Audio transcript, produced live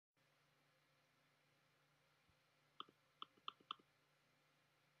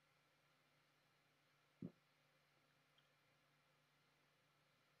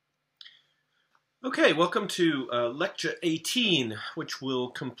Okay, welcome to Lecture 18, which will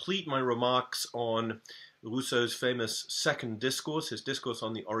complete my remarks on Rousseau's famous second discourse, his discourse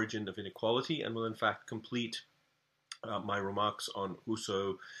on the origin of inequality, and will in fact complete my remarks on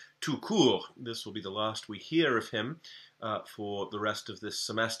Rousseau tout court. This will be the last we hear of him for the rest of this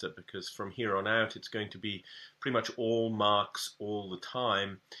semester, because from here on out it's going to be pretty much all marks all the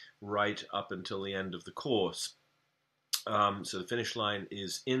time, right up until the end of the course. So the finish line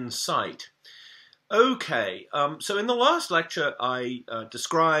is in sight. Okay, so in the last lecture I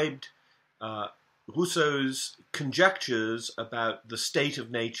described Rousseau's conjectures about the state of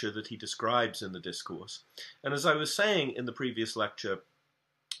nature that he describes in the discourse. And as I was saying in the previous lecture,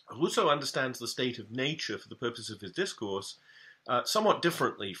 Rousseau understands the state of nature for the purpose of his discourse somewhat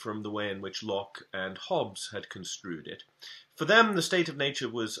differently from the way in which Locke and Hobbes had construed it. For them, the state of nature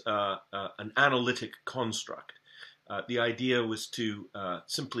was an analytic construct. The idea was to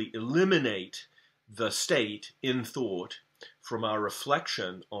simply eliminate the state in thought from our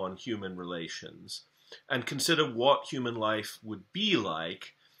reflection on human relations and consider what human life would be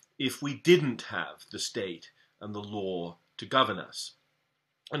like if we didn't have the state and the law to govern us.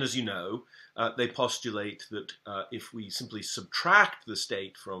 And as you know, they postulate that if we simply subtract the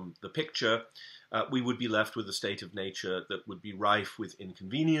state from the picture, we would be left with a state of nature that would be rife with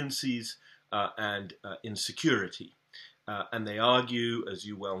inconveniences and insecurity. And they argue, as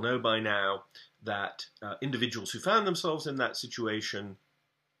you well know by now, that individuals who found themselves in that situation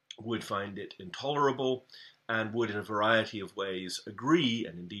would find it intolerable and would in a variety of ways agree,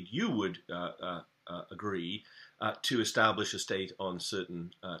 and indeed you would agree, to establish a state on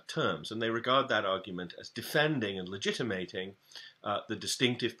certain terms. And they regard that argument as defending and legitimating the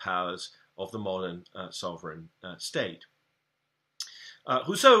distinctive powers of the modern sovereign state.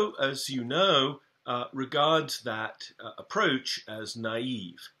 Rousseau, as you know, regards that approach as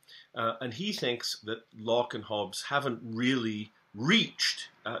naive. And he thinks that Locke and Hobbes haven't really reached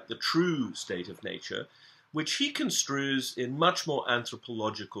the true state of nature, which he construes in much more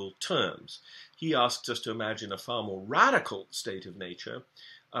anthropological terms. He asks us to imagine a far more radical state of nature,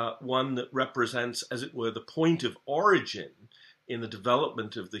 one that represents, as it were, the point of origin in the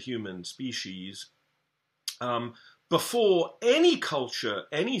development of the human species before any culture,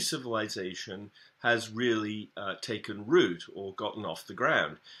 any civilization has really taken root or gotten off the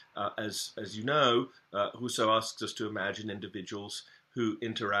ground. As you know, Rousseau asks us to imagine individuals who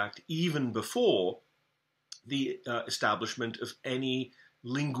interact even before the establishment of any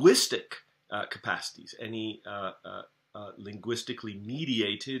linguistic capacities, any linguistically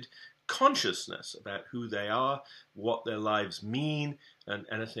mediated consciousness about who they are, what their lives mean, and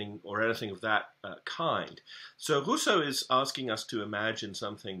anything of that kind. So Rousseau is asking us to imagine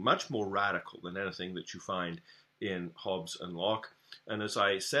something much more radical than anything that you find in Hobbes and Locke. And as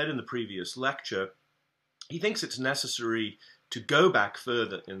I said in the previous lecture, he thinks it's necessary to go back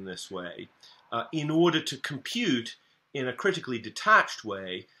further in this way in order to compute in a critically detached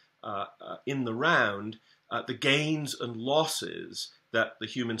way in the round the gains and losses that the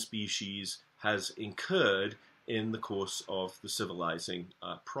human species has incurred in the course of the civilizing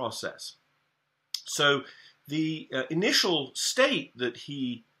process. So the initial state that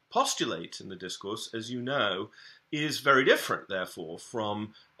he postulates in the discourse, as you know, is very different, therefore,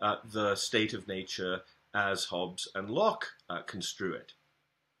 from the state of nature as Hobbes and Locke construe it.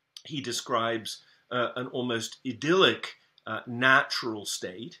 He describes an almost idyllic natural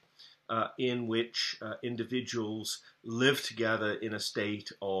state in which individuals live together in a state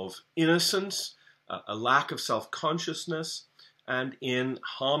of innocence, a lack of self-consciousness, and in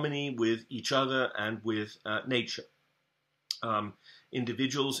harmony with each other and with nature.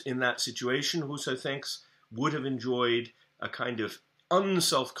 Individuals in that situation, Rousseau thinks, would have enjoyed a kind of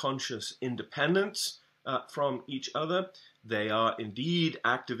unself-conscious independence from each other. They are indeed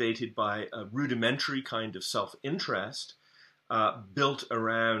activated by a rudimentary kind of self-interest built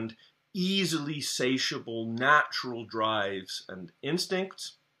around easily satiable natural drives and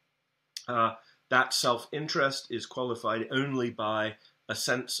instincts. That self-interest is qualified only by a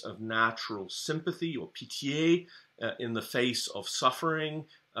sense of natural sympathy or pitié in the face of suffering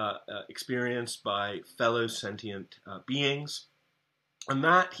experienced by fellow sentient beings. And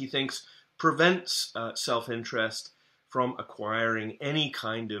that, he thinks, prevents self-interest from acquiring any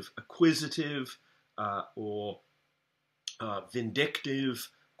kind of acquisitive or vindictive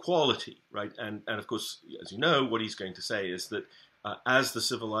quality, right? And of course, as you know, what he's going to say is that as the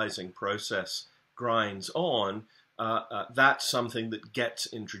civilizing process grinds on, that's something that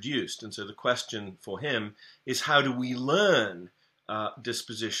gets introduced. And so the question for him is, how do we learn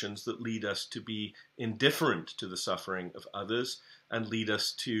dispositions that lead us to be indifferent to the suffering of others and lead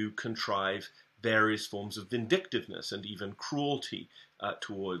us to contrive various forms of vindictiveness and even cruelty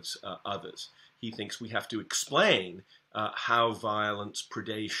towards others. He thinks we have to explain how violence,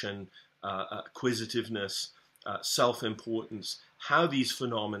 predation, acquisitiveness, self-importance, how these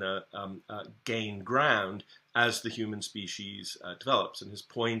phenomena gain ground as the human species develops. And his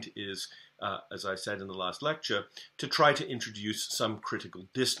point is, as I said in the last lecture, to try to introduce some critical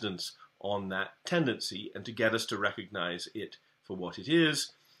distance on that tendency and to get us to recognize it for what it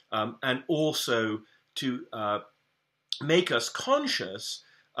is, and also to make us conscious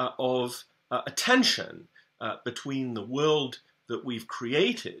of a tension between the world that we've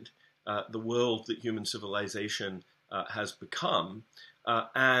created, the world that human civilization has become,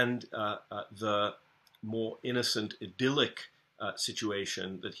 and the more innocent, idyllic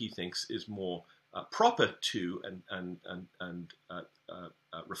situation that he thinks is more proper to and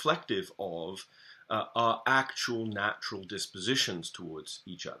reflective of our actual natural dispositions towards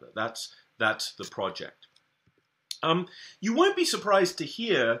each other. That's the project. You won't be surprised to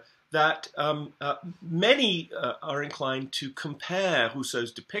hear that many are inclined to compare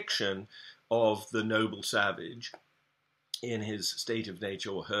Rousseau's depiction of the noble savage in his state of nature,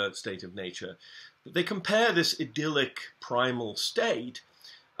 or her state of nature. They compare this idyllic primal state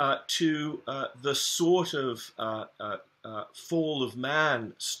to the sort of fall of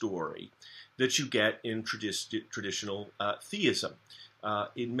man story that you get in traditional theism.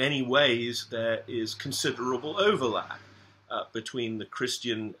 In many ways, there is considerable overlap between the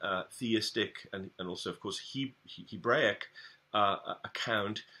Christian theistic and also, of course, Hebraic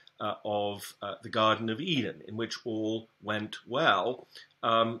account of the Garden of Eden, in which all went well,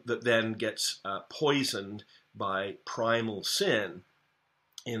 that then gets poisoned by primal sin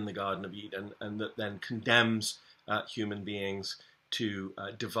in the Garden of Eden, and that then condemns human beings to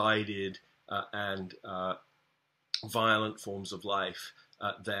divided and violent forms of life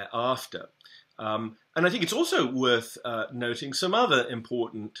thereafter. And I think it's also worth noting some other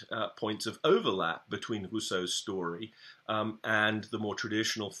important points of overlap between Rousseau's story and the more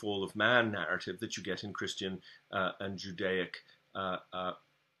traditional fall of man narrative that you get in Christian and Judaic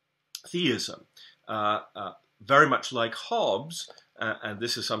theism. Very much like Hobbes, and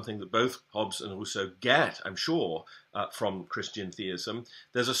this is something that both Hobbes and Rousseau get, I'm sure, from Christian theism,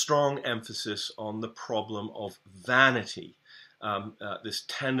 there's a strong emphasis on the problem of vanity. This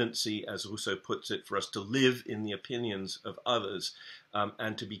tendency, as Rousseau puts it, for us to live in the opinions of others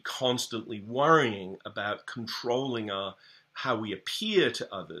and to be constantly worrying about controlling how we appear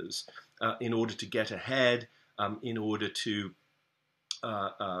to others in order to get ahead, in order to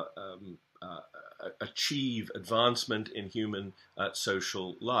achieve advancement in human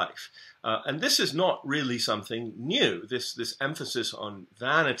social life. And this is not really something new. This emphasis on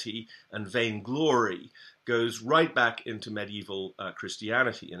vanity and vainglory goes right back into medieval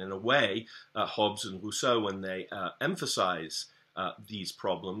Christianity. And in a way, Hobbes and Rousseau, when they emphasize these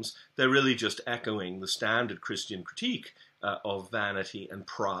problems, they're really just echoing the standard Christian critique of vanity and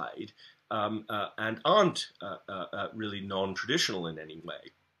pride, and aren't really non-traditional in any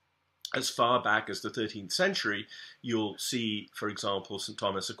way. As far back as the 13th century, you'll see, for example, St.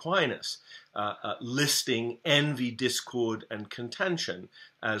 Thomas Aquinas listing envy, discord, and contention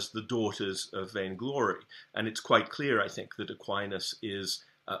as the daughters of vainglory. And it's quite clear, I think, that Aquinas is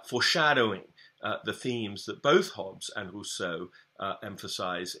foreshadowing the themes that both Hobbes and Rousseau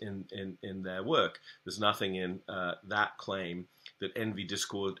emphasize in their work. There's nothing in that claim that envy,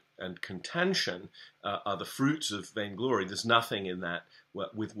 discord, and contention are the fruits of vainglory. There's nothing in that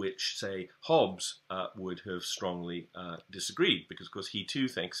with which, say, Hobbes would have strongly disagreed, because, of course, he too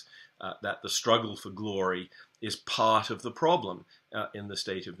thinks that the struggle for glory is part of the problem in the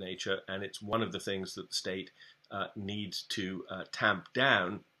state of nature, and it's one of the things that the state needs to tamp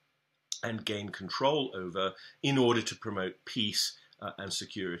down and gain control over in order to promote peace and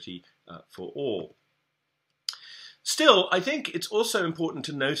security for all. Still, I think it's also important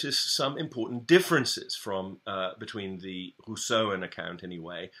to notice some important differences between the Rousseauan account,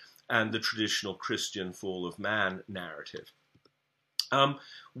 anyway, and the traditional Christian fall of man narrative.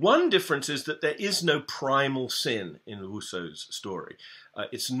 One difference is that there is no primal sin in Rousseau's story.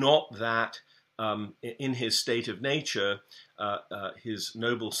 It's not that in his state of nature, his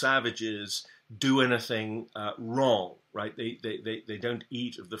noble savages do anything wrong, right? They don't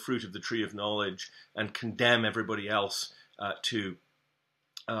eat of the fruit of the tree of knowledge and condemn everybody else to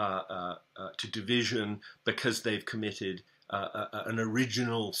division because they've committed an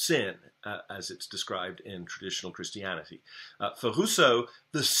original sin, as it's described in traditional Christianity. For Rousseau,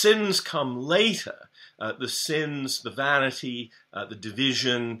 the sins come later. The sins, the vanity, the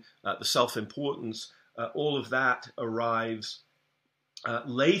division, the self-importance, all of that arrives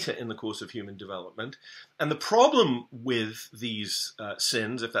later in the course of human development. And the problem with these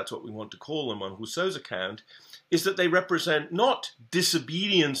sins, if that's what we want to call them on Rousseau's account, is that they represent not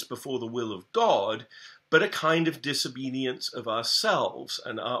disobedience before the will of God, but a kind of disobedience of ourselves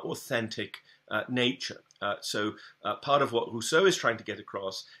and our authentic nature. So part of what Rousseau is trying to get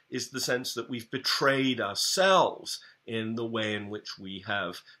across is the sense that we've betrayed ourselves in the way in which we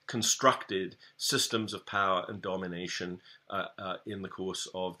have constructed systems of power and domination in the course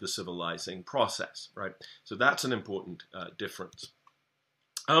of the civilizing process, right? So that's an important difference.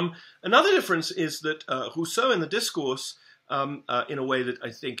 Another difference is that Rousseau in the discourse, in a way that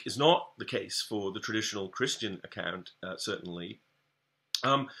I think is not the case for the traditional Christian account, certainly,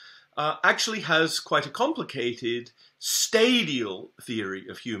 actually has quite a complicated stadial theory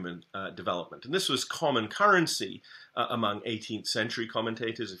of human development. And this was common currency among 18th century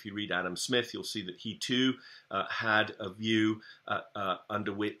commentators. If you read Adam Smith, you'll see that he too had a view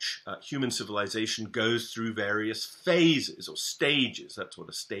under which human civilization goes through various phases or stages. That's what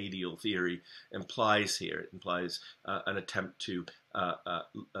a stadial theory implies here. It implies an attempt to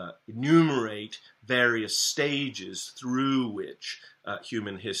enumerate various stages through which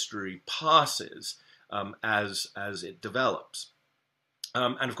human history passes as it develops.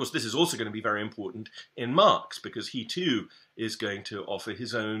 And of course, this is also going to be very important in Marx, because he too is going to offer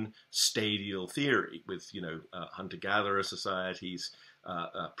his own stadial theory with, hunter-gatherer societies,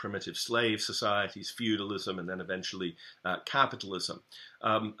 primitive slave societies, feudalism, and then eventually capitalism.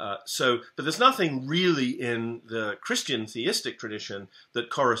 But there's nothing really in the Christian theistic tradition that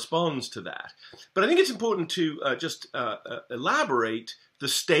corresponds to that. But I think it's important to just elaborate the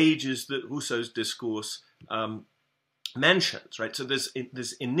stages that Rousseau's discourse mentions, right? So there's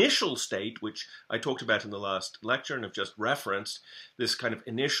this initial state, which I talked about in the last lecture and have just referenced, this kind of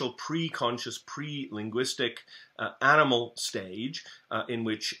initial pre-conscious, pre-linguistic animal stage in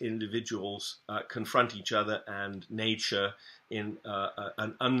which individuals confront each other and nature in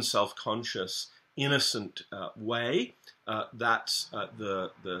an unself-conscious, innocent way. That's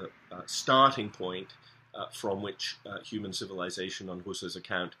the starting point from which human civilization, on Rousseau's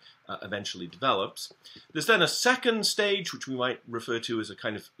account, eventually develops. There's then a second stage, which we might refer to as a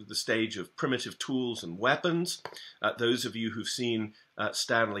kind of the stage of primitive tools and weapons. Those of you who've seen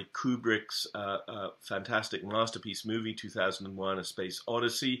Stanley Kubrick's fantastic masterpiece movie, 2001: A Space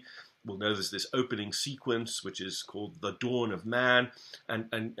Odyssey, will know there's this opening sequence, which is called The Dawn of Man,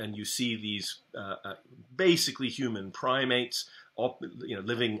 and you see these basically human primates,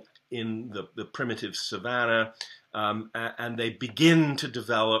 living in the primitive savannah, and they begin to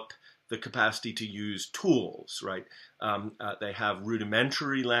develop the capacity to use tools, right? They have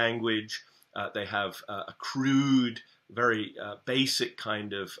rudimentary language, they have a crude, very basic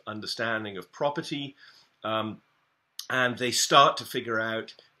kind of understanding of property, and they start to figure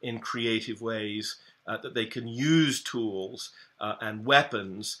out in creative ways that they can use tools and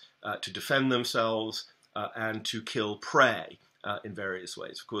weapons to defend themselves and to kill prey. In various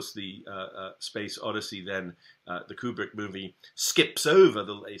ways. Of course, the Space Odyssey, then the Kubrick movie, skips over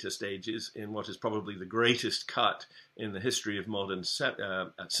the later stages in what is probably the greatest cut in the history of modern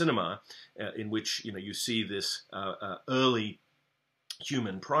cinema, in which you see this early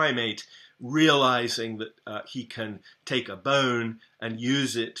human primate realizing that he can take a bone and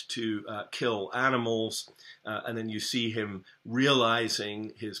use it to kill animals, and then you see him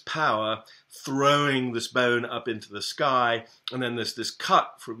realizing his power, throwing this bone up into the sky, and then there's this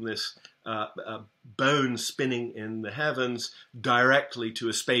cut from this bone spinning in the heavens directly to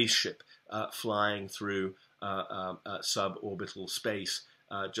a spaceship flying through suborbital space.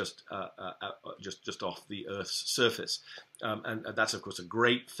 Just off the Earth's surface. And that's, of course, a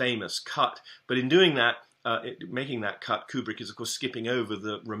great, famous cut. But in doing that, making that cut, Kubrick is, of course, skipping over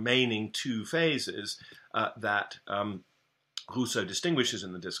the remaining two phases that Rousseau distinguishes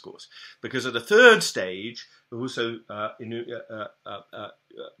in the discourse. Because at a third stage, Rousseau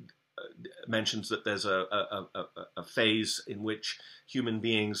mentions that there's a phase in which human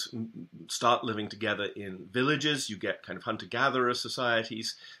beings start living together in villages. You get kind of hunter-gatherer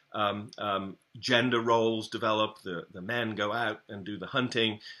societies. Gender roles develop. The men go out and do the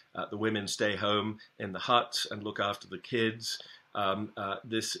hunting. The women stay home in the huts and look after the kids.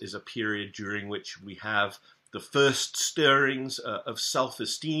 This is a period during which we have the first stirrings of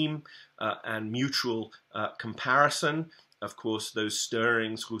self-esteem and mutual comparison. of course, those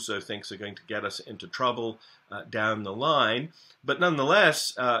stirrings Rousseau thinks are going to get us into trouble down the line. But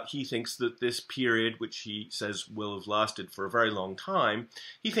nonetheless, he thinks that this period, which he says will have lasted for a very long time,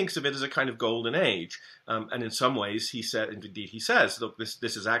 he thinks of it as a kind of golden age. And in some ways, he said, and indeed he says, look,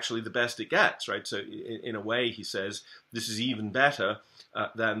 this is actually the best it gets, right? So in a way, he says, this is even better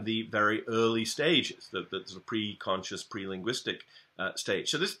than the very early stages, the pre-conscious, pre-linguistic stage.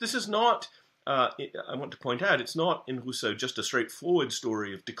 So this is not, I want to point out, it's not in Rousseau just a straightforward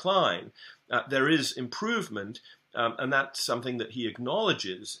story of decline. There is improvement, and that's something that he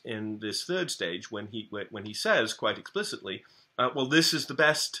acknowledges in this third stage when he says quite explicitly, well, this is the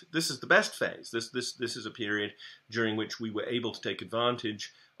best phase. This is a period during which we were able to take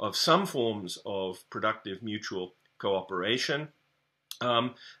advantage of some forms of productive mutual cooperation,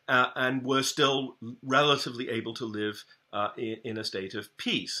 and we're still relatively able to live in a state of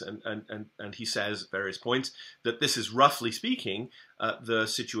peace. And he says at various points that this is, roughly speaking, the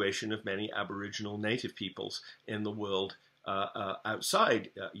situation of many Aboriginal native peoples in the world outside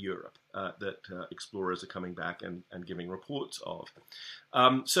Europe that explorers are coming back and giving reports of.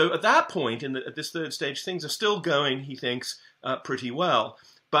 So at that point, at this third stage, things are still going, he thinks, pretty well.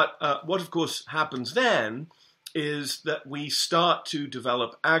 But what, of course, happens then is that we start to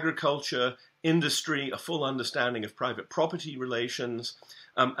develop agriculture, industry, a full understanding of private property relations.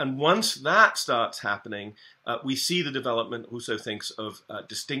 And once that starts happening, we see the development, Rousseau thinks, of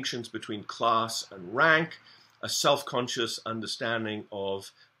distinctions between class and rank, a self-conscious understanding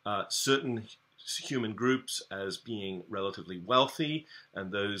of certain human groups as being relatively wealthy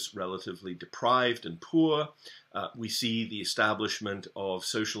and those relatively deprived and poor. We see the establishment of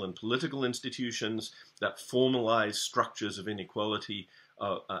social and political institutions that formalize structures of inequality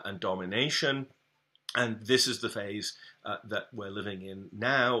and domination. And this is the phase that we're living in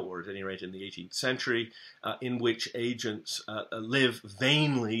now, or at any rate in the 18th century, in which agents live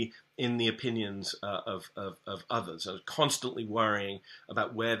vainly in the opinions of others, and constantly worrying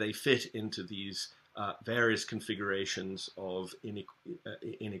about where they fit into these various configurations of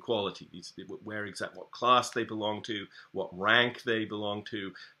inequality, what class they belong to, what rank they belong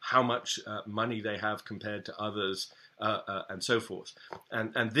to, how much money they have compared to others, and so forth.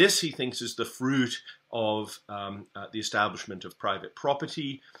 And this, he thinks, is the fruit of the establishment of private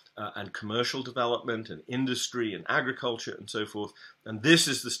property and commercial development and industry and agriculture and so forth. And this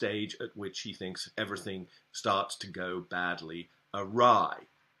is the stage at which he thinks everything starts to go badly awry.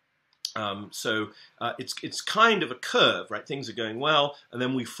 So it's kind of a curve, right? Things are going well, and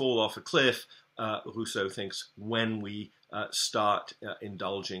then we fall off a cliff, Rousseau thinks, when we start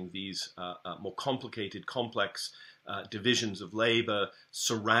indulging these more complicated, complex divisions of labor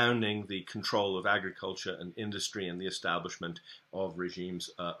surrounding the control of agriculture and industry and the establishment of regimes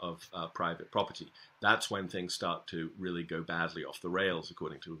of private property. That's when things start to really go badly off the rails,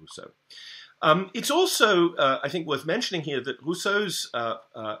 according to Rousseau. It's also, I think, worth mentioning here that Rousseau's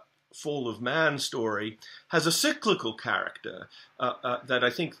Fall of Man story has a cyclical character that I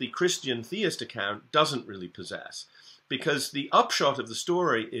think the Christian theist account doesn't really possess, because the upshot of the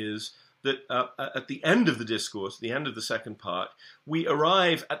story is that at the end of the discourse, the end of the second part, we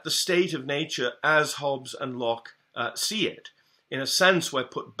arrive at the state of nature as Hobbes and Locke see it. In a sense, we're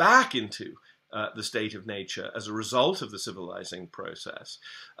put back into the state of nature as a result of the civilizing process.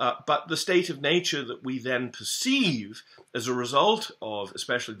 But the state of nature that we then perceive as a result of,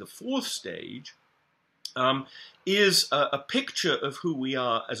 especially the fourth stage, is a picture of who we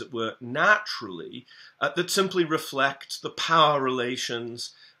are, as it were, naturally, that simply reflects the power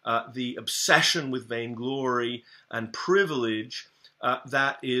relations, the obsession with vainglory and privilege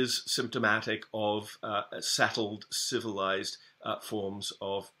that is symptomatic of settled, civilized forms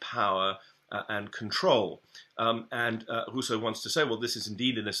of power and control. And Rousseau wants to say, well, this is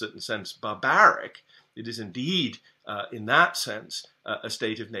indeed, in a certain sense, barbaric. It is indeed, in that sense, a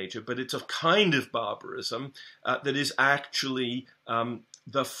state of nature, but it's a kind of barbarism that is actually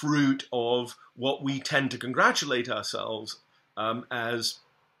the fruit of what we tend to congratulate ourselves on as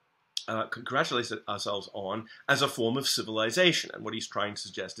a form of civilization. And what he's trying to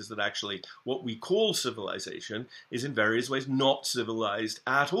suggest is that actually what we call civilization is in various ways not civilized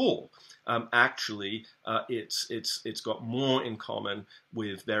at all. Actually, it's got more in common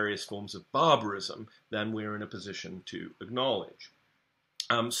with various forms of barbarism than we're in a position to acknowledge.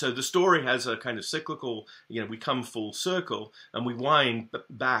 So the story has a kind of cyclical, we come full circle and we wind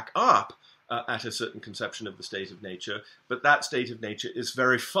back up at a certain conception of the state of nature, but that state of nature is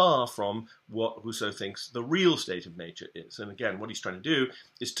very far from what Rousseau thinks the real state of nature is. And again, what he's trying to do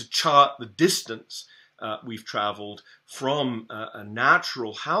is to chart the distance we've traveled from a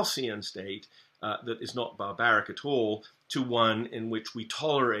natural halcyon state that is not barbaric at all to one in which we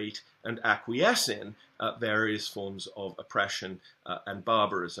tolerate and acquiesce in various forms of oppression and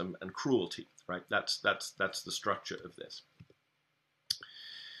barbarism and cruelty. Right? That's the structure of this.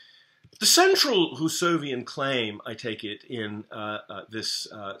 The central Rousseauvian claim, I take it, in this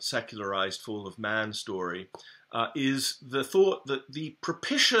secularized fall of man story is the thought that the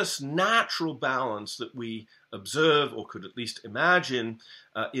propitious natural balance that we observe, or could at least imagine,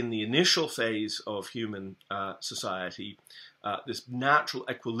 in the initial phase of human society, this natural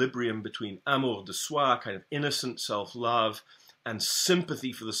equilibrium between amour de soi, kind of innocent self-love, and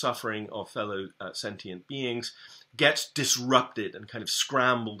sympathy for the suffering of fellow sentient beings, gets disrupted and kind of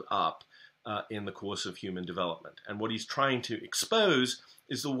scrambled up in the course of human development. And what he's trying to expose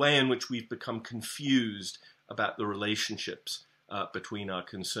is the way in which we've become confused about the relationships between our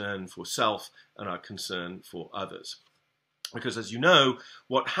concern for self and our concern for others. Because, as you know,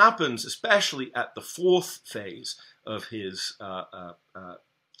 what happens, especially at the fourth phase of his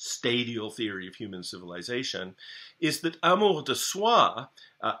stadial theory of human civilization, is that amour de soi,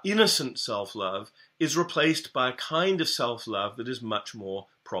 innocent self-love, is replaced by a kind of self-love that is much more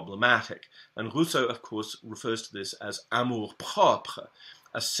problematic. And Rousseau, of course, refers to this as amour propre,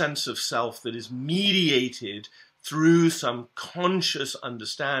 a sense of self that is mediated through some conscious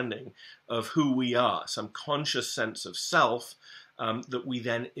understanding of who we are, some conscious sense of self that we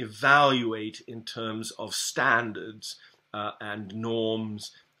then evaluate in terms of standards and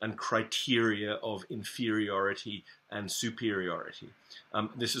norms and criteria of inferiority and superiority.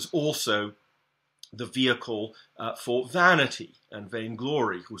 This is also the vehicle for vanity and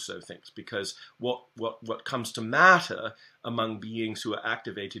vainglory, Rousseau thinks, because what comes to matter among beings who are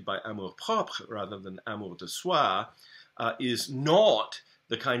activated by amour propre rather than amour de soi is not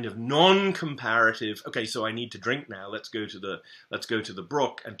the kind of non-comparative, okay, so I need to drink now, let's go to the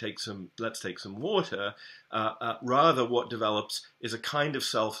brook and let's take some water. Rather, what develops is a kind of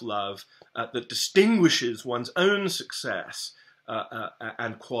self-love that distinguishes one's own success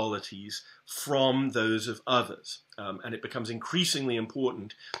and qualities from those of others. And it becomes increasingly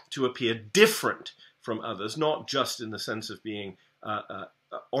important to appear different from others, not just in the sense of being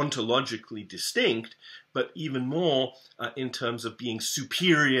ontologically distinct, but even more in terms of being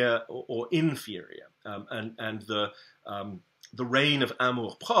superior or inferior. And the reign of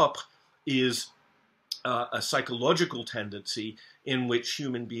amour propre is a psychological tendency in which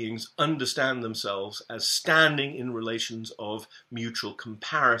human beings understand themselves as standing in relations of mutual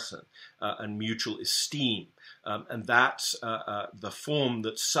comparison and mutual esteem. And that's the form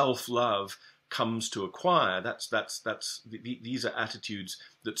that self-love comes to acquire. These are attitudes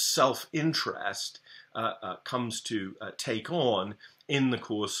that self-interest comes to take on in the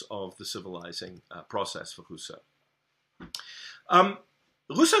course of the civilizing process for Rousseau.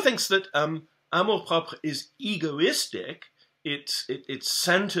 Rousseau thinks that amour propre is egoistic. It's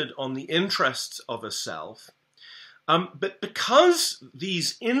centered on the interests of a self. But because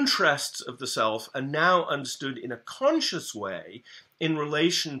these interests of the self are now understood in a conscious way in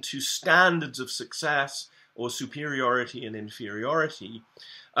relation to standards of success or superiority and inferiority,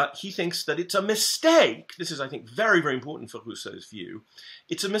 he thinks that it's a mistake. This is, I think, very, very important for Rousseau's view.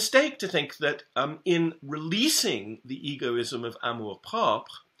 It's a mistake to think that in releasing the egoism of amour propre,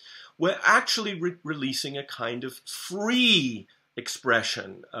 we're actually releasing a kind of free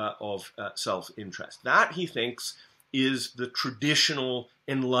expression of self-interest. That, he thinks, is the traditional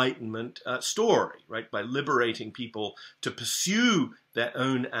Enlightenment story, right? By liberating people to pursue their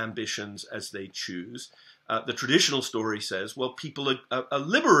own ambitions as they choose. The traditional story says, well, people are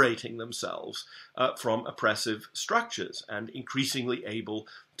liberating themselves from oppressive structures and increasingly able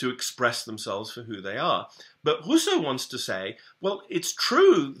to express themselves for who they are. But Rousseau wants to say, well, it's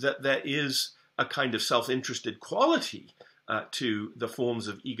true that there is a kind of self-interested quality to the forms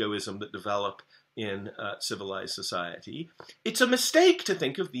of egoism that develop in civilized society. It's a mistake to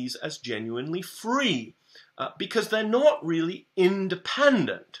think of these as genuinely free, because they're not really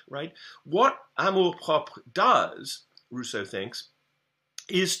independent, right? What amour propre does, Rousseau thinks,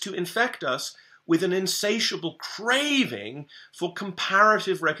 is to infect us with an insatiable craving for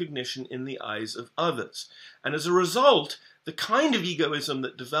comparative recognition in the eyes of others. And as a result, the kind of egoism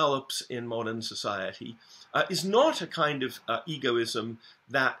that develops in modern society is not a kind of egoism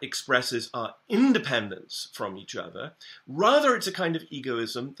that expresses our independence from each other. Rather, it's a kind of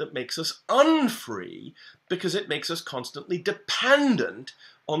egoism that makes us unfree because it makes us constantly dependent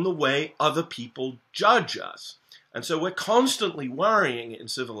on the way other people judge us. And so we're constantly worrying in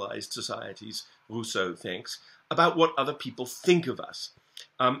civilized societies, Rousseau thinks, about what other people think of us.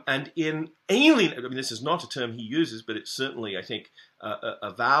 And in alien, I mean, this is not a term he uses, but it's certainly, I think,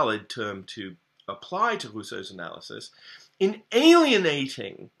 a valid term to apply to Rousseau's analysis, in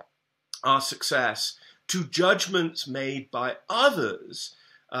alienating our success to judgments made by others,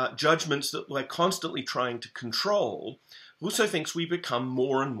 judgments that we're constantly trying to control, Rousseau thinks we become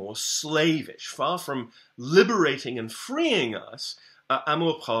more and more slavish. Far from liberating and freeing us,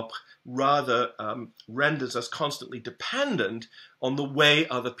 Amour propre rather renders us constantly dependent on the way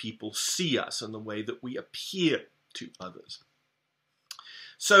other people see us and the way that we appear to others.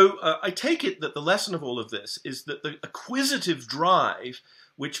 So I take it that the lesson of all of this is that the acquisitive drive,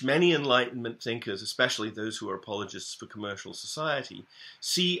 which many Enlightenment thinkers, especially those who are apologists for commercial society,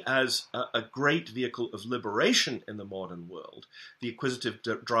 see as a great vehicle of liberation in the modern world, the acquisitive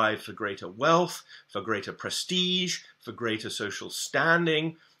drive for greater wealth, for greater prestige, for greater social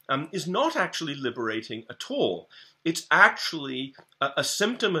standing, is not actually liberating at all. It's actually a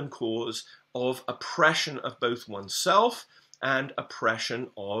symptom and cause of oppression of both oneself and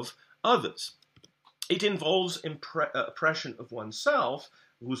oppression of others. It involves oppression of oneself,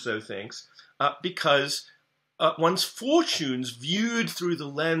 Rousseau thinks, because one's fortunes viewed through the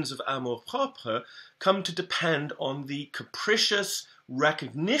lens of amour propre come to depend on the capricious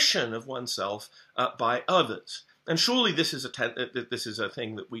recognition of oneself by others. And surely this is a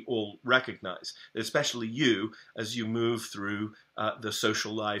thing that we all recognize, especially you, as you move through the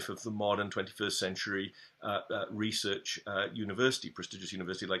social life of the modern 21st century research university, prestigious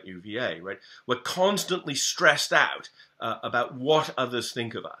university like UVA, right? We're constantly stressed out about what others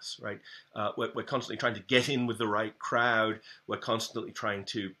think of us, right? We're constantly trying to get in with the right crowd. We're constantly trying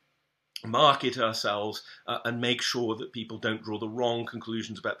to market ourselves and make sure that people don't draw the wrong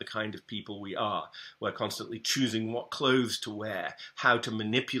conclusions about the kind of people we are. We're constantly choosing what clothes to wear, how to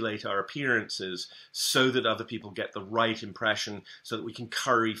manipulate our appearances so that other people get the right impression, so that we can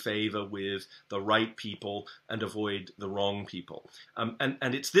curry favor with the right people and avoid the wrong people. And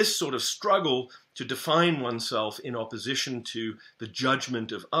it's this sort of struggle to define oneself in opposition to the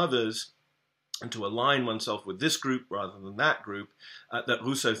judgment of others and to align oneself with this group rather than that group, that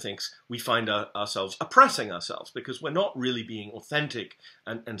Rousseau thinks we find ourselves oppressing ourselves, because we're not really being authentic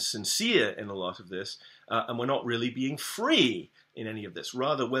and sincere in a lot of this, and we're not really being free in any of this.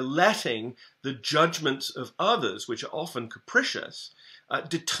 Rather, we're letting the judgments of others, which are often capricious,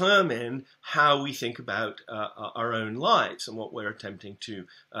 determine how we think about our own lives and what we're attempting to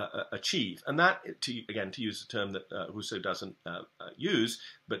achieve. And that, again, to use a term that Rousseau doesn't use,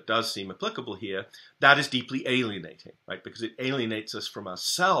 but does seem applicable here, that is deeply alienating, right? Because it alienates us from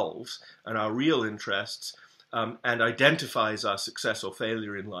ourselves and our real interests, and identifies our success or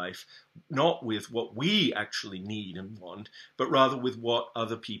failure in life not with what we actually need and want, but rather with what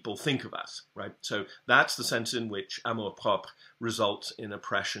other people think of us, right? So that's the sense in which amour propre results in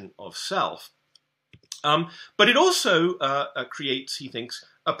oppression of self. But it also creates, he thinks,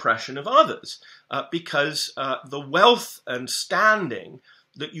 oppression of others, because the wealth and standing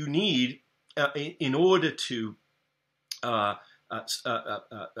that you need in order to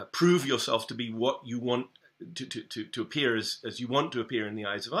prove yourself to be what you want to appear as you want to appear in the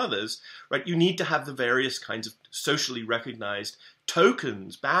eyes of others, right? You need to have the various kinds of socially recognized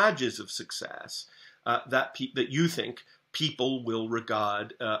tokens, badges of success that you think people will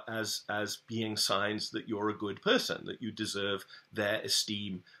regard as being signs that you're a good person, that you deserve their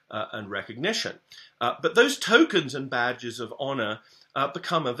esteem and recognition. But those tokens and badges of honor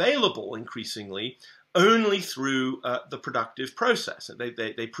become available increasingly only through the productive process.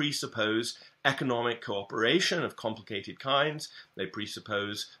 They presuppose economic cooperation of complicated kinds. They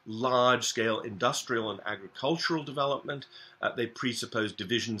presuppose large-scale industrial and agricultural development. They presuppose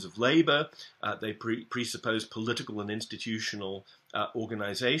divisions of labor. They presuppose political and institutional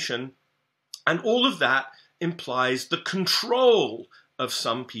organization. And all of that implies the control of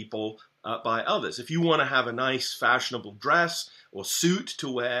some people by others. If you want to have a nice fashionable dress or suit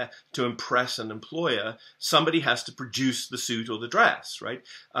to wear to impress an employer, somebody has to produce the suit or the dress, right?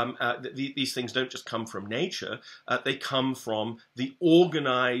 These things don't just come from nature. They come from the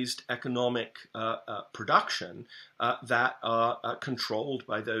organized economic production that are controlled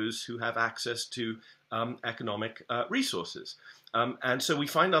by those who have access to economic resources. And so we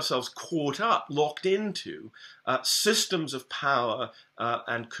find ourselves caught up, locked into systems of power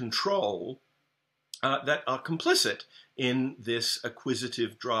and control that are complicit in this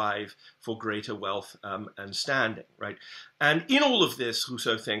acquisitive drive for greater wealth and standing, right? And in all of this,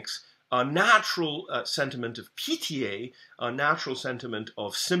 Rousseau thinks our natural sentiment of pitié, our natural sentiment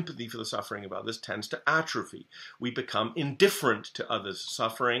of sympathy for the suffering of others tends to atrophy. We become indifferent to others'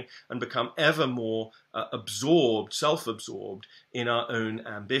 suffering and become ever more absorbed, self-absorbed in our own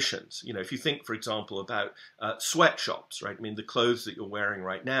ambitions. You know, if you think, for example, about sweatshops, right? I mean, the clothes that you're wearing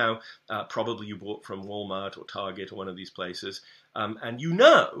right now, probably you bought from Walmart or Target or one of these places. And you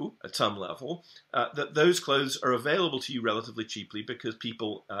know, at some level, that those clothes are available to you relatively cheaply because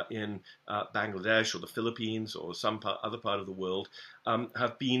people in Bangladesh or the Philippines or some other part of the world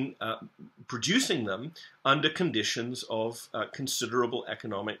have been producing them under conditions of considerable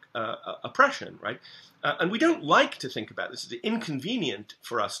economic oppression, right? And we don't like to think about this. It's inconvenient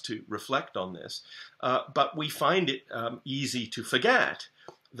for us to reflect on this, but we find it easy to forget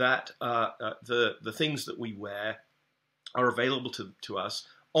that the things that we wear are available to us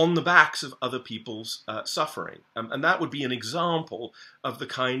on the backs of other people's suffering. And that would be an example of the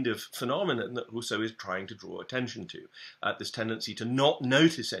kind of phenomenon that Rousseau is trying to draw attention to, this tendency to not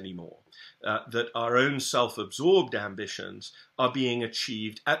notice anymore that our own self-absorbed ambitions are being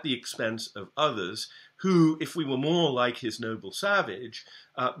achieved at the expense of others who, if we were more like his noble savage,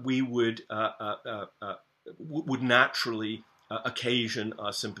 we would naturally occasion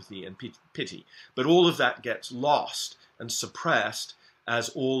our sympathy and pity. But all of that gets lost and suppressed as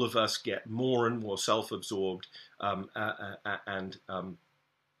all of us get more and more self-absorbed and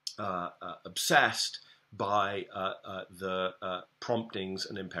obsessed by the promptings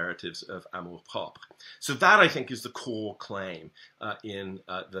and imperatives of Amour propre. So that, I think, is the core claim in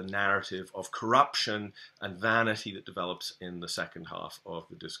the narrative of corruption and vanity that develops in the second half of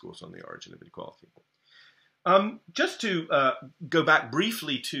the Discourse on the Origin of Inequality. Just to go back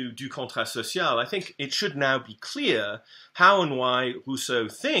briefly to Du Contrat Social, I think it should now be clear how and why Rousseau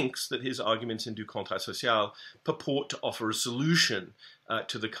thinks that his arguments in Du Contrat Social purport to offer a solution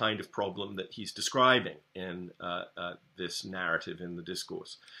to the kind of problem that he's describing in this narrative in the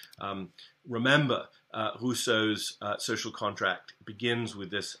discourse. Remember, Rousseau's social contract begins with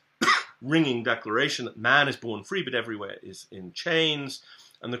this ringing declaration that man is born free, but everywhere is in chains.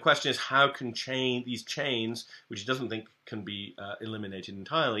 And the question is, how can these chains, which he doesn't think can be eliminated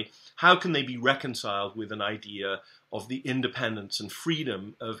entirely, how can they be reconciled with an idea of the independence and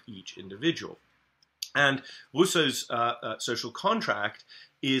freedom of each individual? And Rousseau's social contract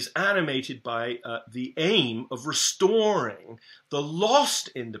is animated by the aim of restoring the lost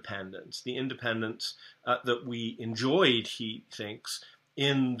independence, the independence that we enjoyed, he thinks,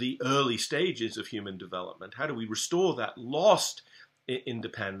 in the early stages of human development. How do we restore that lost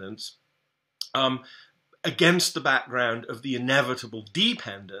independence against the background of the inevitable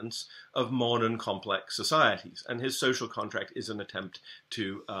dependence of modern complex societies? And his social contract is an attempt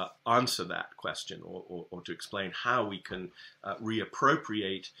to answer that question or to explain how we can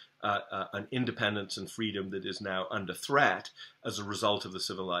reappropriate an independence and freedom that is now under threat as a result of the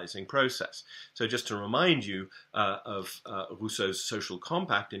civilizing process. So just to remind you of Rousseau's social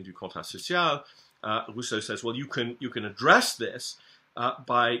compact in Du Contrat Social, Rousseau says, well, you can address this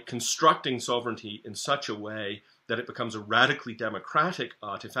by constructing sovereignty in such a way that it becomes a radically democratic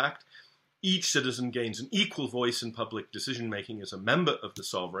artifact. Each citizen gains an equal voice in public decision-making as a member of the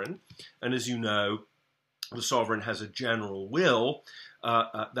sovereign. And as you know, the sovereign has a general will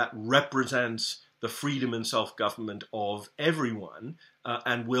that represents the freedom and self-government of everyone,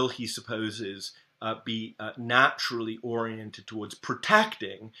 and will, he supposes, be naturally oriented towards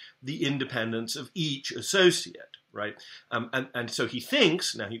protecting the independence of each associate. Right, and so he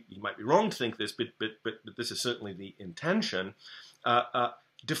thinks, now he might be wrong to think this, but this is certainly the intention,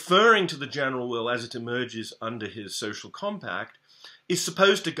 deferring to the general will as it emerges under his social compact is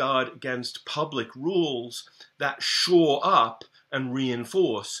supposed to guard against public rules that shore up and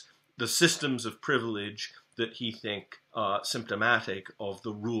reinforce the systems of privilege that he thinks are symptomatic of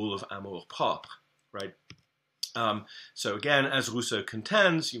the rule of amour propre, right? So again, as Rousseau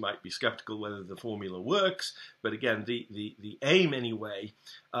contends, you might be skeptical whether the formula works, but again, the aim anyway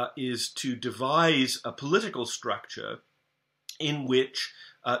is to devise a political structure in which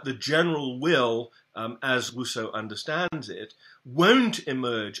the general will, as Rousseau understands it, won't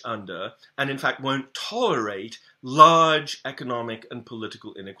emerge under, and in fact won't tolerate, large economic and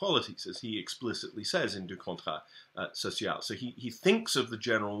political inequalities, as he explicitly says in Du Contrat Social. So he thinks of the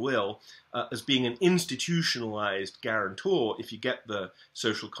general will as being an institutionalized guarantor, if you get the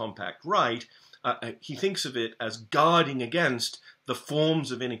social compact right. He thinks of it as guarding against the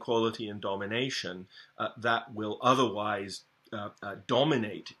forms of inequality and domination that will otherwise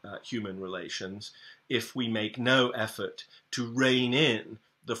dominate human relations if we make no effort to rein in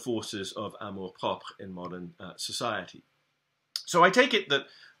the forces of amour propre in modern society. So I take it that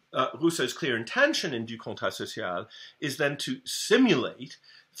Rousseau's clear intention in Du Contrat Social is then to simulate,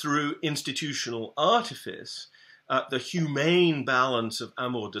 through institutional artifice, the humane balance of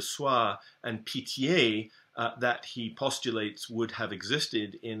amour de soi and pitié that he postulates would have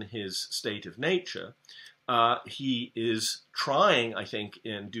existed in his state of nature. He is trying, I think,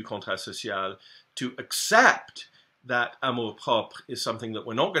 in Du Contrat Social to accept that amour propre is something that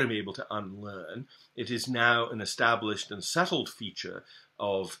we're not going to be able to unlearn. It is now an established and settled feature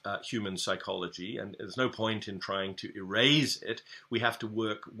of human psychology, and there's no point in trying to erase it. We have to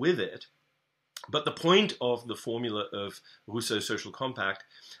work with it. But the point of the formula of Rousseau's social compact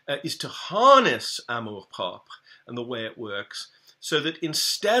is to harness amour propre and the way it works, so that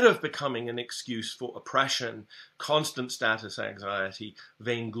instead of becoming an excuse for oppression, constant status anxiety,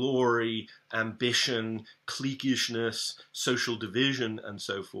 vainglory, ambition, cliquishness, social division, and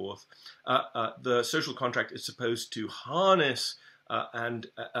so forth, the social contract is supposed to harness and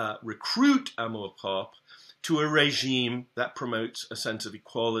recruit amour propre to a regime that promotes a sense of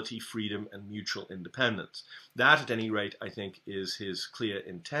equality, freedom, and mutual independence. That, at any rate, I think, is his clear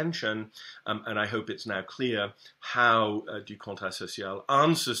intention, and I hope it's now clear how Du Contrat Social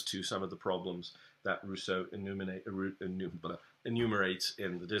answers to some of the problems that Rousseau enumerates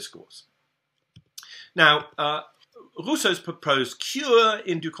in the discourse. Now, Rousseau's proposed cure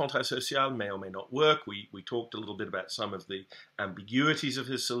in Du Contrat Social may or may not work. We talked a little bit about some of the ambiguities of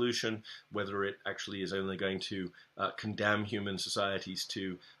his solution, whether it actually is only going to condemn human societies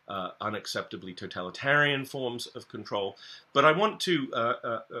to unacceptably totalitarian forms of control. But I want to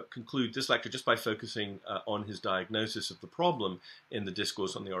conclude this lecture just by focusing on his diagnosis of the problem in the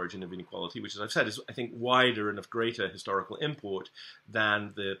Discourse on the Origin of Inequality, which, as I've said, is, I think, wider and of greater historical import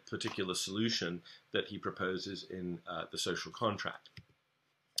than the particular solution that he proposes in the social contract.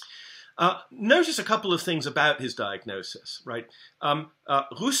 Notice a couple of things about his diagnosis, right?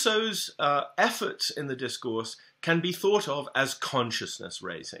 Rousseau's efforts in the discourse can be thought of as consciousness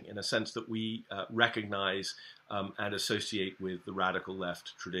raising, in a sense that we recognize and associate with the radical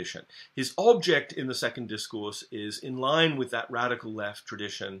left tradition. His object in the second discourse is, in line with that radical left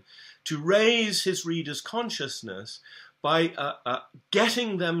tradition, to raise his readers' consciousness by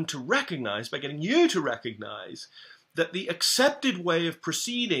getting them to recognize, by getting you to recognize, that the accepted way of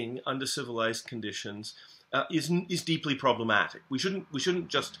proceeding under civilized conditions is deeply problematic. We shouldn't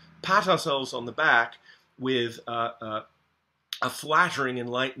just pat ourselves on the back with a flattering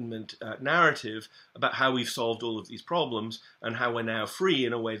Enlightenment narrative about how we've solved all of these problems and how we're now free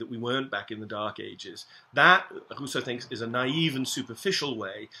in a way that we weren't back in the Dark Ages. That, Rousseau thinks, is a naive and superficial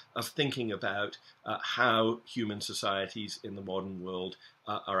way of thinking about how human societies in the modern world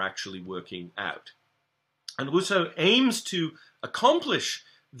are actually working out. And Rousseau aims to accomplish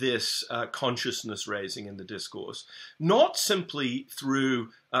this consciousness raising in the discourse, not simply through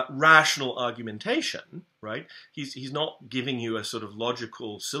rational argumentation, right? He's not giving you a sort of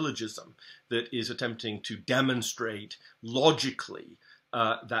logical syllogism that is attempting to demonstrate logically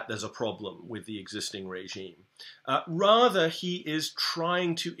that there's a problem with the existing regime. Rather, he is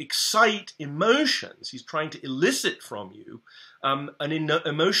trying to excite emotions. He's trying to elicit from you an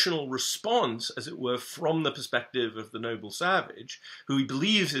emotional response, as it were, from the perspective of the noble savage, who he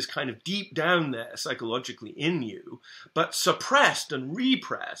believes is kind of deep down there psychologically in you, but suppressed and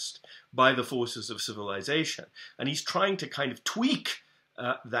repressed by the forces of civilization. And he's trying to kind of tweak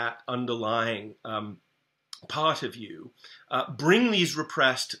that underlying part of you, bring these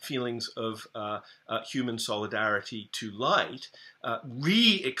repressed feelings of human solidarity to light,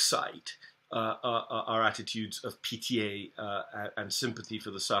 re-excite our attitudes of pitié and sympathy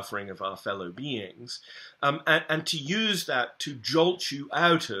for the suffering of our fellow beings, and to use that to jolt you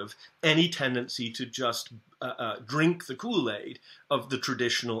out of any tendency to just drink the Kool-Aid of the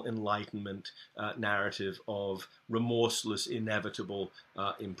traditional Enlightenment narrative of remorseless, inevitable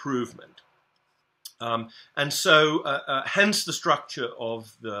improvement. And so, hence the structure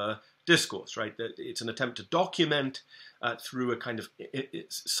of the discourse, right? It's an attempt to document through a kind of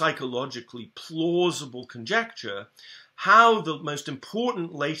psychologically plausible conjecture how the most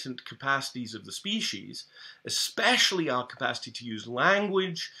important latent capacities of the species, especially our capacity to use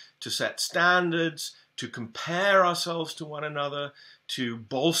language, to set standards, to compare ourselves to one another, to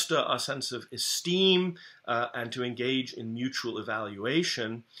bolster our sense of esteem, and to engage in mutual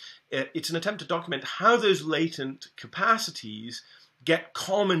evaluation. It's an attempt to document how those latent capacities get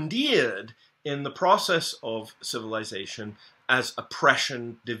commandeered in the process of civilization as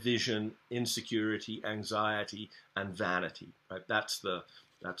oppression, division, insecurity, anxiety, and vanity. Right? That's the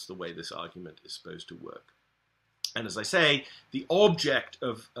way this argument is supposed to work. And as I say, the object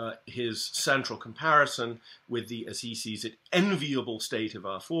of his central comparison with the, as he sees it, enviable state of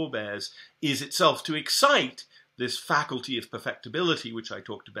our forebears is itself to excite this faculty of perfectibility, which I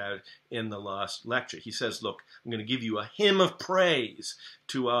talked about in the last lecture. He says, look, I'm going to give you a hymn of praise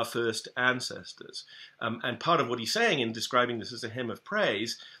to our first ancestors. And part of what he's saying in describing this as a hymn of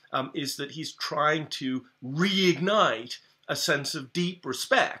praise is that he's trying to reignite a sense of deep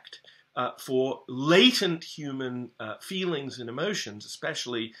respect for latent human feelings and emotions,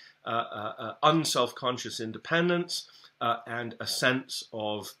 especially unself-conscious independence and a sense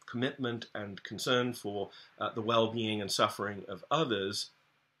of commitment and concern for the well-being and suffering of others.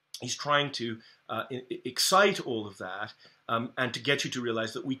 He's trying to excite all of that and to get you to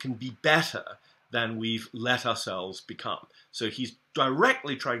realize that we can be better than we've let ourselves become. So he's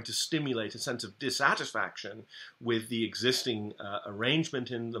directly trying to stimulate a sense of dissatisfaction with the existing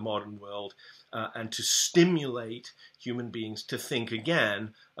arrangement in the modern world and to stimulate human beings to think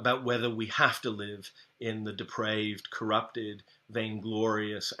again about whether we have to live in the depraved, corrupted,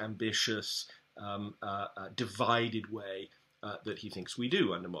 vainglorious, ambitious, divided way that he thinks we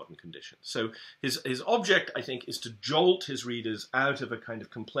do under modern conditions. So his object, I think, is to jolt his readers out of a kind of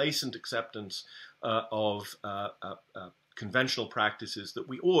complacent acceptance of conventional practices that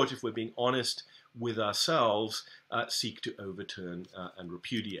we ought, if we're being honest with ourselves, seek to overturn and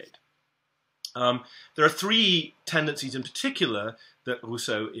repudiate. There are three tendencies in particular that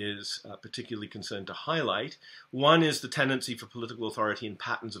Rousseau is particularly concerned to highlight. One is the tendency for political authority and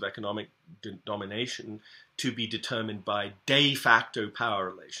patterns of economic domination to be determined by de facto power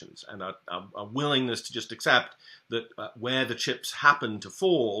relations, and a willingness to just accept that where the chips happen to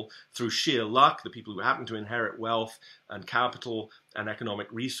fall through sheer luck, the people who happen to inherit wealth and capital and economic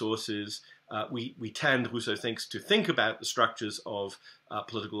resources, we tend, Rousseau thinks, to think about the structures of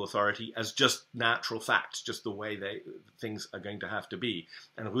political authority as just natural facts, just the way things are going to have to be.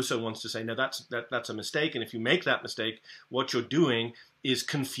 And Rousseau wants to say, no, that's a mistake. And if you make that mistake, what you're doing is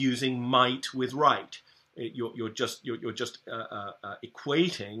confusing might with right. You're just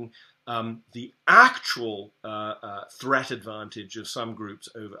equating the actual threat advantage of some groups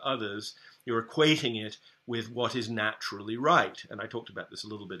over others. You're equating it with what is naturally right. And I talked about this a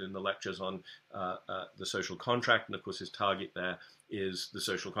little bit in the lectures on the social contract. And of course, his target there is the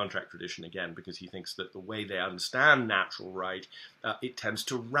social contract tradition again, because he thinks that the way they understand natural right, it tends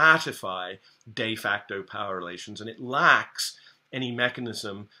to ratify de facto power relations, and it lacks any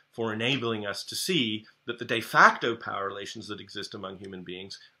mechanism for enabling us to see that the de facto power relations that exist among human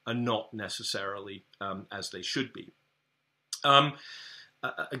beings are not necessarily as they should be.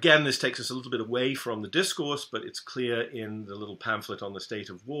 Again, this takes us a little bit away from the discourse, but it's clear in the little pamphlet on the state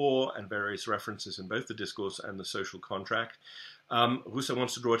of war and various references in both the discourse and the social contract. Rousseau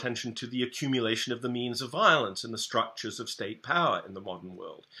wants to draw attention to the accumulation of the means of violence and the structures of state power in the modern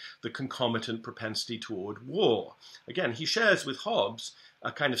world, the concomitant propensity toward war. Again, he shares with Hobbes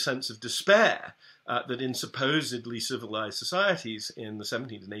a kind of sense of despair that in supposedly civilized societies in the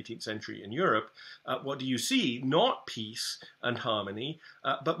 17th and 18th century in Europe, what do you see? Not peace and harmony,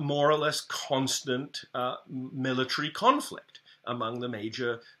 but more or less constant military conflict among the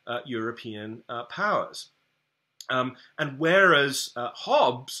major European powers. And whereas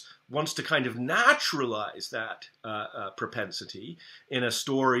Hobbes wants to kind of naturalize that propensity in a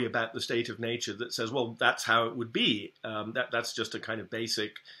story about the state of nature that says, well, that's how it would be. That's just a kind of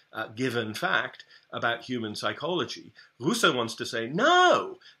basic given fact about human psychology. Rousseau wants to say,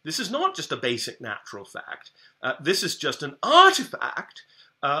 no, this is not just a basic natural fact. This is just an artifact,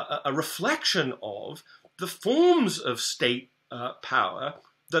 a reflection of the forms of state power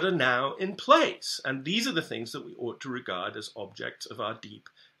that are now in place. And these are the things that we ought to regard as objects of our deep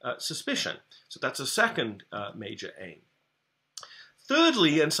suspicion. So that's a second major aim.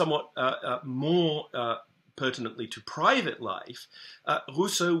 Thirdly, and somewhat more pertinently to private life,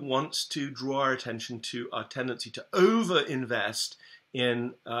 Rousseau wants to draw our attention to our tendency to over-invest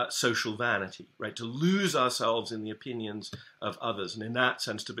in social vanity, right? To lose ourselves in the opinions of others, and in that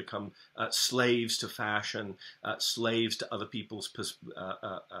sense to become slaves to fashion, slaves to other people's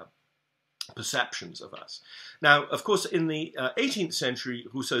perceptions of us. Now, of course, in the 18th century,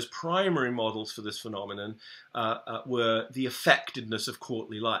 Rousseau's primary models for this phenomenon were the affectedness of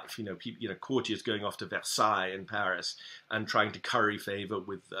courtly life. Courtiers going off to Versailles in Paris and trying to curry favor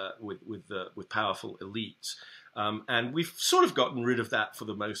with powerful elites. And we've sort of gotten rid of that for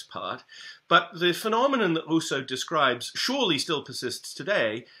the most part. But the phenomenon that Rousseau describes surely still persists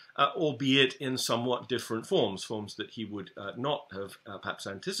today, albeit in somewhat different forms that he would not have perhaps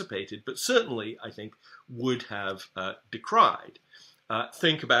anticipated, but certainly, I think, would have decried.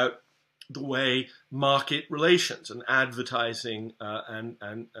 Think about the way market relations and advertising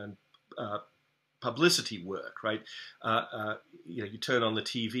and publicity work, right? You turn on the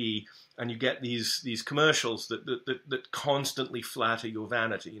TV and you get these commercials that constantly flatter your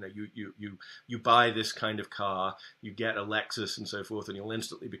vanity. You buy this kind of car, you get a Lexus and so forth, and you'll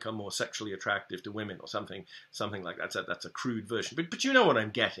instantly become more sexually attractive to women or something like that. That's a crude version, but you know what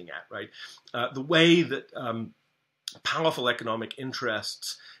I'm getting at, right? The way that powerful economic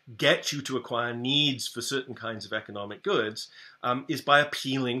interests get you to acquire needs for certain kinds of economic goods is by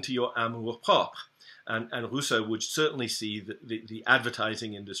appealing to your amour propre. And Rousseau would certainly see the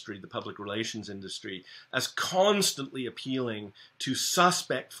advertising industry, the public relations industry, as constantly appealing to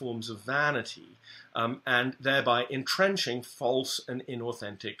suspect forms of vanity, and thereby entrenching false and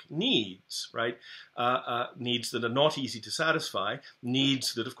inauthentic needs, right? Needs that are not easy to satisfy,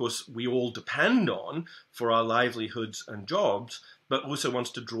 needs that, of course, we all depend on for our livelihoods and jobs, but also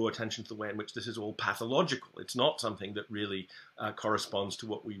wants to draw attention to the way in which this is all pathological. It's not something that really corresponds to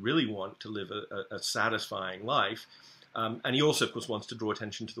what we really want to live a satisfying life. And he also, of course, wants to draw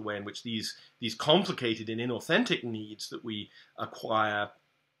attention to the way in which these complicated and inauthentic needs that we acquire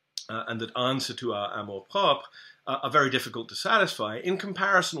and that answer to our amour propre are very difficult to satisfy in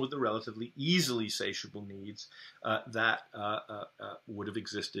comparison with the relatively easily satiable needs that would have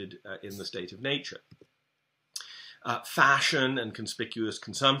existed in the state of nature. Fashion and conspicuous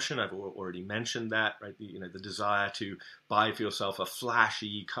consumption, I've already mentioned that, right? The desire to buy for yourself a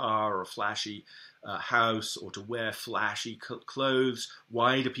flashy car or a flashy house, or to wear flashy clothes.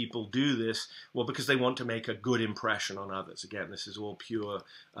 Why do people do this? Well, because they want to make a good impression on others. Again, this is all pure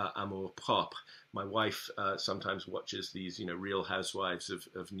amour propre. My wife sometimes watches these, Real Housewives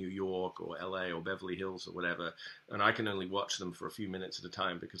of New York or LA or Beverly Hills or whatever, and I can only watch them for a few minutes at a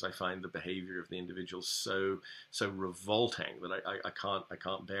time because I find the behavior of the individuals so revolting that I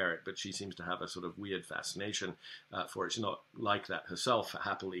can't bear it. But she seems to have a sort of weird fascination for it. She's not like that herself,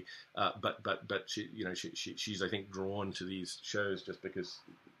 happily, but she's I think drawn to these shows just because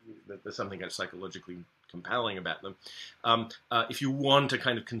there's something that's psychologically compelling about them. If you want a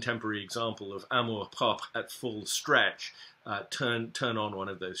kind of contemporary example of amour propre at full stretch, turn on one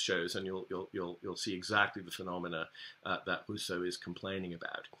of those shows, and you'll see exactly the phenomena that Rousseau is complaining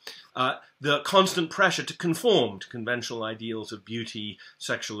about. The constant pressure to conform to conventional ideals of beauty,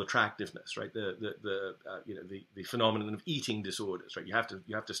 sexual attractiveness, right? The phenomenon of eating disorders, right? You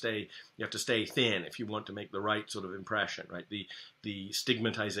have to stay thin if you want to make the right sort of impression, right? The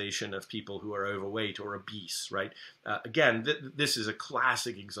stigmatization of people who are overweight or obese, right? Again, this is a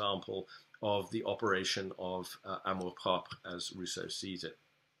classic example of the operation of amour propre as Rousseau sees it.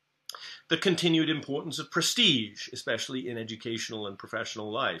 The continued importance of prestige, especially in educational and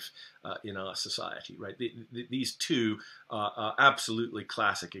professional life in our society, right? These two are absolutely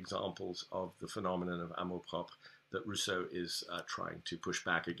classic examples of the phenomenon of amour propre that Rousseau is trying to push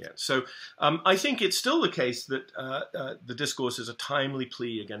back against. So I think it's still the case that the discourse is a timely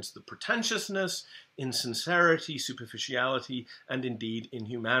plea against the pretentiousness, insincerity, superficiality, and indeed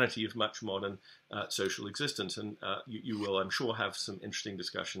inhumanity of much modern social existence. And you will, I'm sure, have some interesting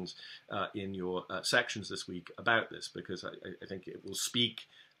discussions in your sections this week about this, because I think it will speak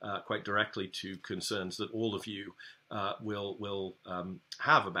quite directly to concerns that all of you will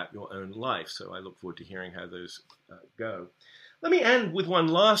have about your own life. So I look forward to hearing how those go. Let me end with one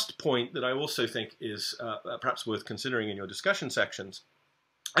last point that I also think is perhaps worth considering in your discussion sections.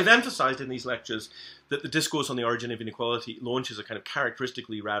 I've emphasized in these lectures that the discourse on the origin of inequality launches a kind of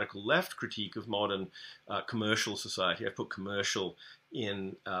characteristically radical left critique of modern commercial society. I've put commercial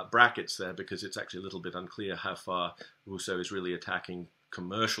in brackets there because it's actually a little bit unclear how far Rousseau is really attacking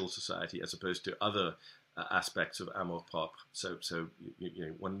commercial society as opposed to other aspects of amour propre. So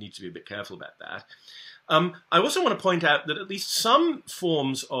one needs to be a bit careful about that. I also want to point out that at least some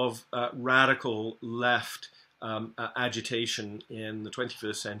forms of radical left agitation in the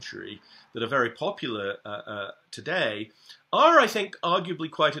 21st century that are very popular today are, I think,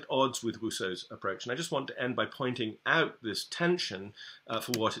 arguably quite at odds with Rousseau's approach. And I just want to end by pointing out this tension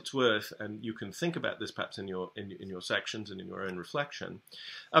for what it's worth, and you can think about this perhaps in your sections and in your own reflection.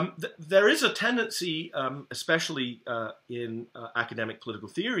 There is a tendency, especially in academic political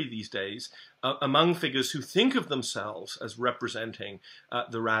theory these days, among figures who think of themselves as representing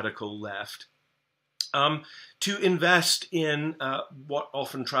the radical left, to invest in what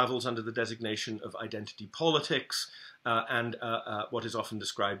often travels under the designation of identity politics and what is often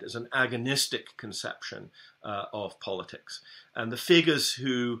described as an agonistic conception of politics. And the figures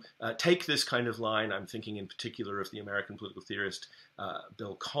who take this kind of line, I'm thinking in particular of the American political theorist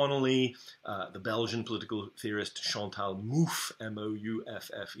Bill Connolly, the Belgian political theorist Chantal Mouffe,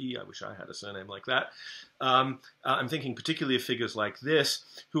 Mouffe. I wish I had a surname like that. I'm thinking particularly of figures like this,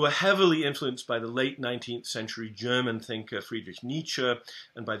 who are heavily influenced by the late 19th century German thinker Friedrich Nietzsche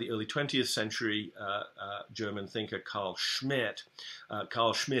and by the early 20th century German thinker Carl Schmitt.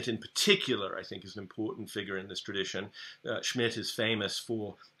 Carl Schmitt in particular, I think, is an important figure in this tradition. Schmitt is famous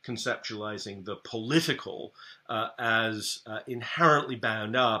for conceptualizing the political as inherently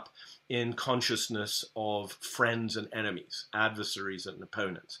bound up in consciousness of friends and enemies, adversaries and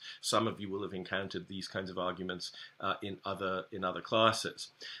opponents. Some of you will have encountered these kinds of arguments in other classes.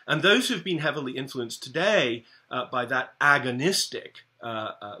 And those who've been heavily influenced today by that agonistic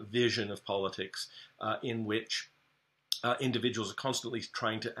vision of politics in which individuals are constantly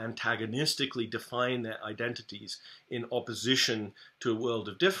trying to antagonistically define their identities in opposition to a world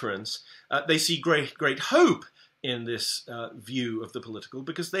of difference, they see great hope in this view of the political,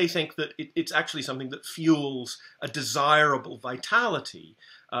 because they think that it's actually something that fuels a desirable vitality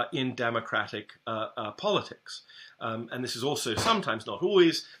in democratic politics. And this is also sometimes, not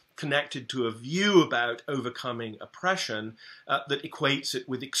always, connected to a view about overcoming oppression that equates it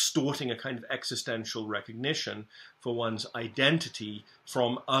with extorting a kind of existential recognition for one's identity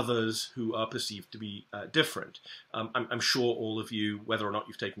from others who are perceived to be different. I'm sure all of you, whether or not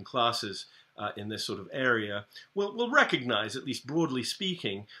you've taken classes in this sort of area, will recognize, at least broadly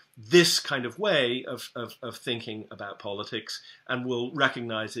speaking, this kind of way of thinking about politics, and will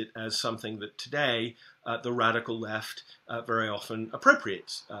recognize it as something that today the radical left very often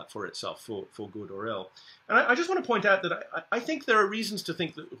appropriates for itself, for good or ill. And I just want to point out that I think there are reasons to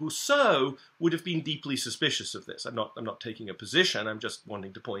think that Rousseau would have been deeply suspicious of this. I'm not taking a position, I'm just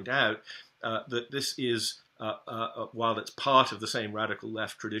wanting to point out that this is while it's part of the same radical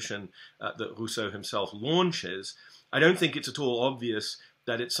left tradition that Rousseau himself launches, I don't think it's at all obvious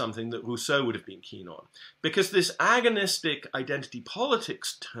that it's something that Rousseau would have been keen on. Because this agonistic identity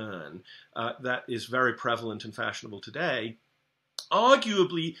politics turn that is very prevalent and fashionable today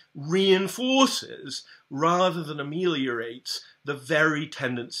arguably reinforces rather than ameliorates the very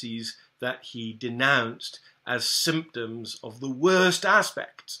tendencies that he denounced as symptoms of the worst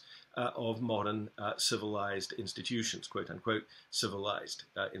aspects of modern civilized institutions, quote-unquote civilized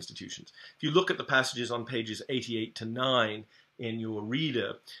institutions. If you look at the passages on pages 88 to 9 in your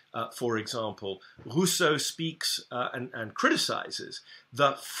reader, for example, Rousseau speaks and criticizes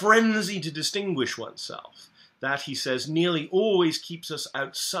the frenzy to distinguish oneself. That, he says, nearly always keeps us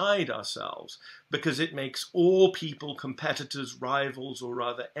outside ourselves because it makes all people competitors, rivals, or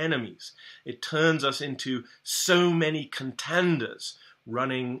rather enemies. It turns us into so many contenders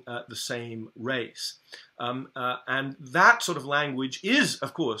running the same race. And that sort of language is,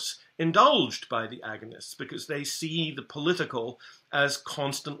 of course, indulged by the agonists because they see the political as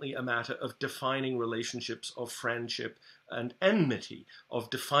constantly a matter of defining relationships of friendship and enmity, of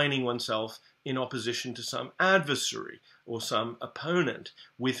defining oneself in opposition to some adversary or some opponent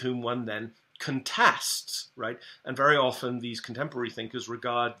with whom one then contests, right? And very often these contemporary thinkers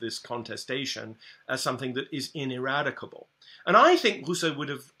regard this contestation as something that is ineradicable. And I think Rousseau would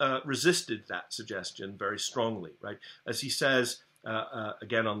have resisted that suggestion very strongly, right? As he says,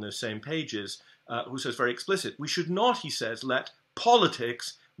 again on those same pages, Rousseau is very explicit. We should not, he says, let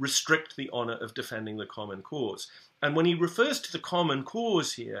politics restrict the honor of defending the common cause. And when he refers to the common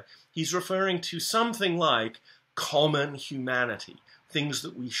cause here, he's referring to something like common humanity, things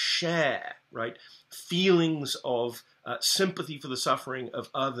that we share, right? Feelings of sympathy for the suffering of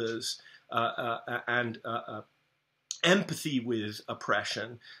others and empathy with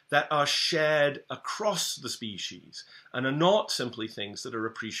oppression that are shared across the species and are not simply things that are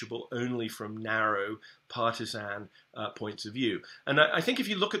appreciable only from narrow partisan points of view. And I think if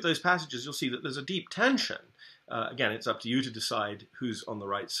you look at those passages, you'll see that there's a deep tension. Again, it's up to you to decide who's on the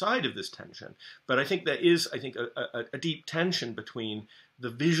right side of this tension. But I think there is, a deep tension between the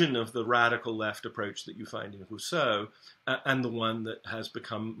vision of the radical left approach that you find in Rousseau and the one that has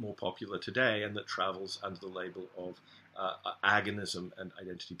become more popular today and that travels under the label of agonism and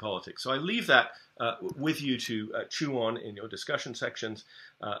identity politics. So I leave that with you to chew on in your discussion sections,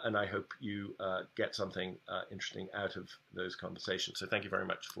 and I hope you get something interesting out of those conversations. So thank you very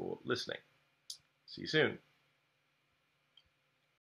much for listening. See you soon.